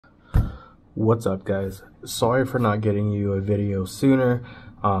What's up, guys? Sorry for not getting you a video sooner.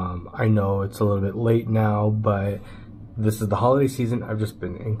 I know it's a little bit late now, but this is the holiday season. I've just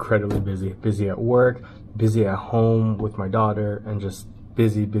been incredibly busy at work, busy at home with my daughter, and just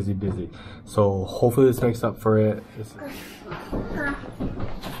busy. So hopefully this makes up for it.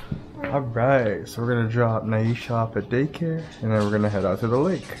 All right, so we're gonna drop Naisha off at daycare, and then we're gonna head out to the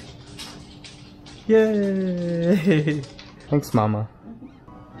lake. Yay! Thanks, Mama.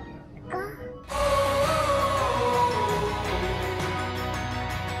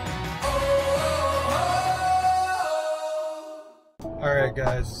 Alright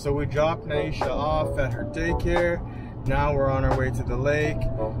guys, so we dropped Naisha off at her daycare. Now we're on our way to the lake,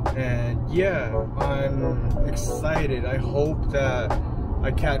 and yeah, I'm excited. I hope that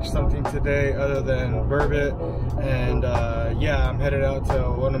I catch something today other than burbot, and yeah, I'm headed out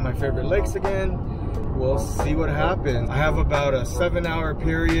to one of my favorite lakes again. We'll see what happens. I have about a 7-hour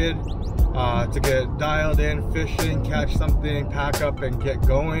period to get dialed in, fishing, catch something, pack up, and get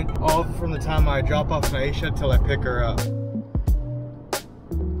going. All from the time I drop off Naisha till I pick her up.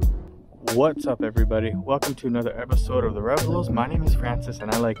 What's up, everybody? Welcome to another episode of the Revalos. My name is Francis,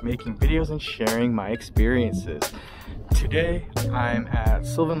 and I like making videos and sharing my experiences. Today, I'm at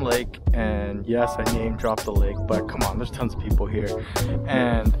Sylvan Lake, and yes, I name dropped the lake, but come on, there's tons of people here.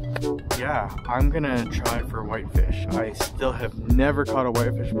 And yeah, I'm gonna try for whitefish. I still have never caught a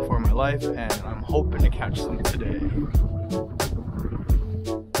whitefish before in my life, and I'm hoping to catch some today.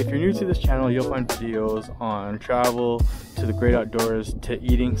 If you're new to this channel, you'll find videos on travel, to the great outdoors, to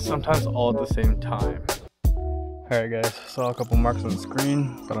eating, sometimes all at the same time. Alright guys, saw a couple marks on the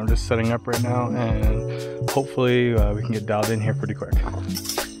screen, but I'm just setting up right now, and hopefully we can get dialed in here pretty quick.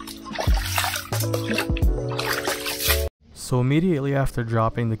 So immediately after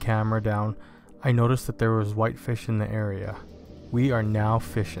dropping the camera down, I noticed that there was whitefish in the area. We are now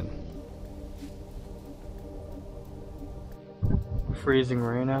fishing. Freezing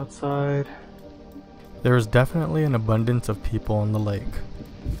rain outside. There is definitely an abundance of people on the lake.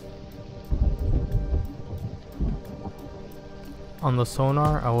 On the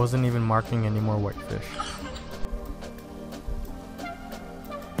sonar, I wasn't even marking any more whitefish.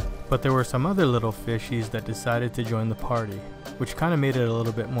 But there were some other little fishies that decided to join the party, which kind of made it a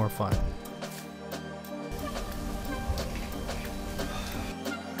little bit more fun.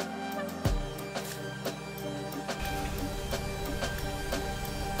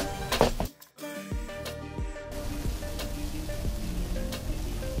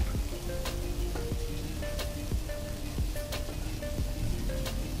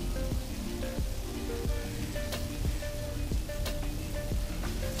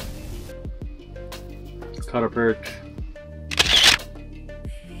 Caught a perch.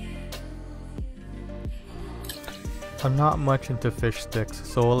 I'm not much into fish sticks,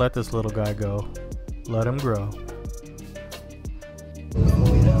 so we'll let this little guy go. Let him grow.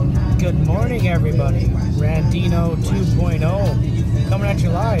 Good morning, everybody. Randino 2.0 coming at you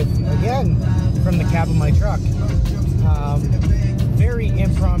live again from the cab of my truck. Very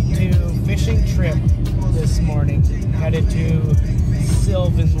impromptu fishing trip this morning. Headed to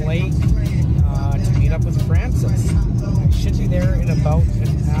Sylvan Lake to meet up with Francis. I should be there in about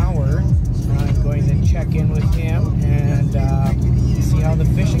an hour. I'm going to check in with him and see how the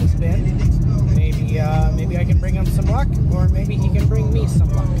fishing's been. Maybe I can bring him some luck, or maybe he can bring me some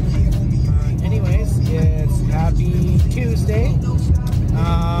luck. Anyways, it's Happy Tuesday.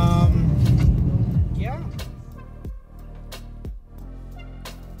 Yeah.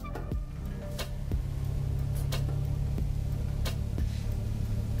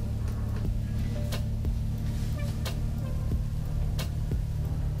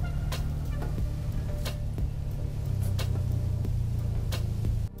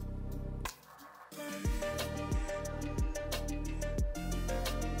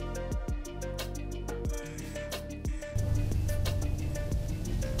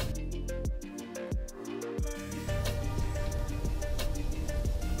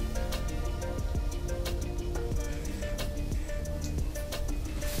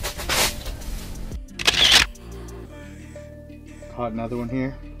 Caught another one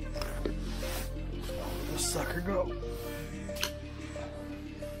here. This sucker go.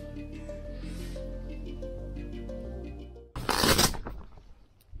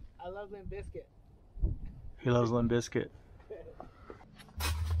 I love Limp Biscuit. He loves Limp Biscuit.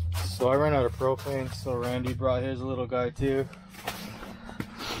 So I ran out of propane, so Randy brought his little guy too.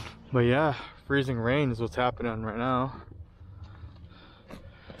 But yeah, freezing rain is what's happening right now.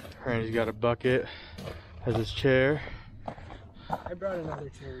 Randy's got a bucket, has his chair. I brought another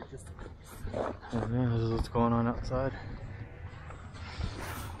chair just in case. And yeah, this is what's going on outside.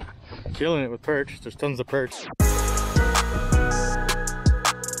 Killing it with perch. There's tons of perch.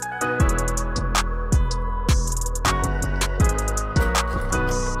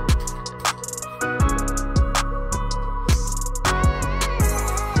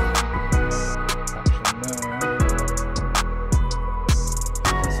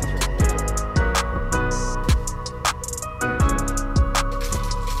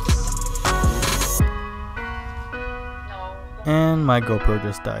 And my GoPro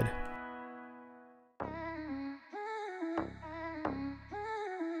just died.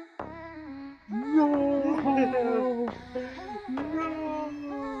 No! No!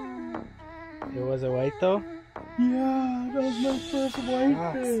 It was a white though? Yeah, that was my first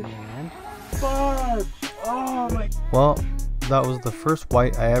whitefish. Man. Fuck! Oh my. Well, that was the first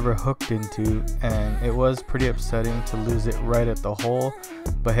white I ever hooked into, and it was pretty upsetting to lose it right at the hole.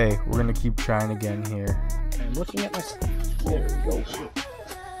 But hey, we're gonna keep trying again here. I'm looking at myself. There we go.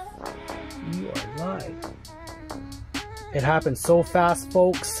 You are lying. It happened so fast,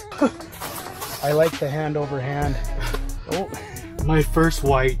 folks. I like the hand over hand. Oh, my first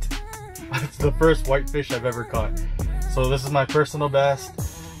white. It's the first whitefish I've ever caught. So this is my personal best,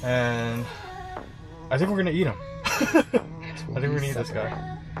 and I think we're gonna eat him. I think we're gonna eat this guy.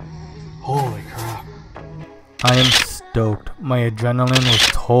 Holy crap. I am stoked. My adrenaline was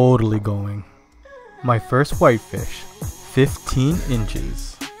totally going. My first whitefish, 15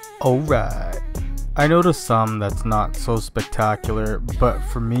 inches. Alright. I noticed some that's not so spectacular, but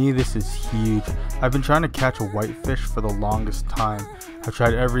for me this is huge. I've been trying to catch a whitefish for the longest time. I've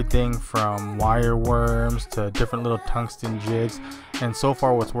tried everything from wire worms to different little tungsten jigs, and so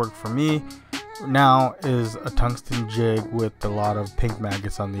far what's worked for me now is a tungsten jig with a lot of pink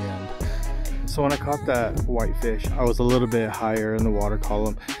maggots on the end. So when I caught that whitefish, I was a little bit higher in the water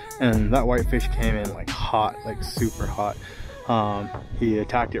column, and that whitefish came in like hot, like super hot. He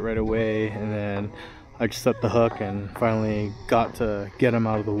attacked it right away, and then I just set the hook and finally got to get him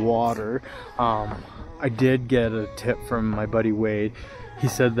out of the water. I did get a tip from my buddy Wade. He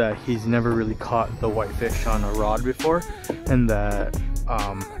said that he's never really caught the whitefish on a rod before, and that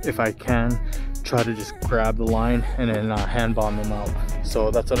if I can, try to just grab the line and then hand bomb them out. So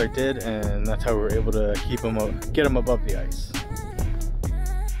that's what I did, and that's how we were able to keep him up, get him above the ice.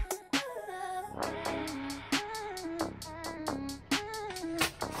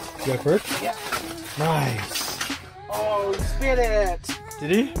 You got a perch? Yeah. Nice. Oh, he spit it.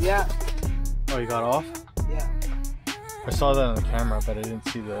 Did he? Yeah. Oh, you got off? Yeah. I saw that on the camera, but I didn't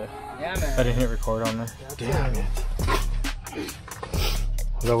see the. Yeah, man. I didn't hit record on there. Damn it.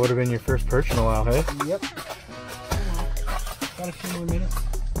 That would have been your first perch in a while, hey? Yep. Got a few more minutes.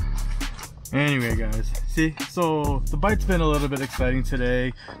 Anyway, guys, see, so the bite's been a little bit exciting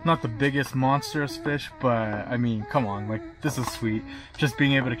today. Not the biggest monstrous fish, but I mean, come on, like, this is sweet. Just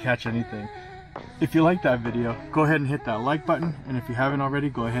being able to catch anything. If you like that video, go ahead and hit that like button, and if you haven't already,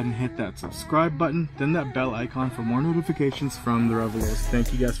 go ahead and hit that subscribe button, then that bell icon for more notifications from the Revalos.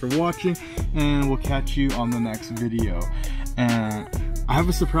 Thank you guys for watching, and we'll catch you on the next video. And I have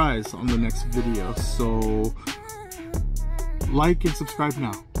a surprise on the next video, so like and subscribe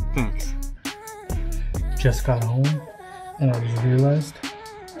now. Thanks. Just got home and I just realized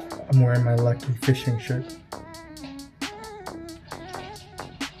I'm wearing my lucky fishing shirt.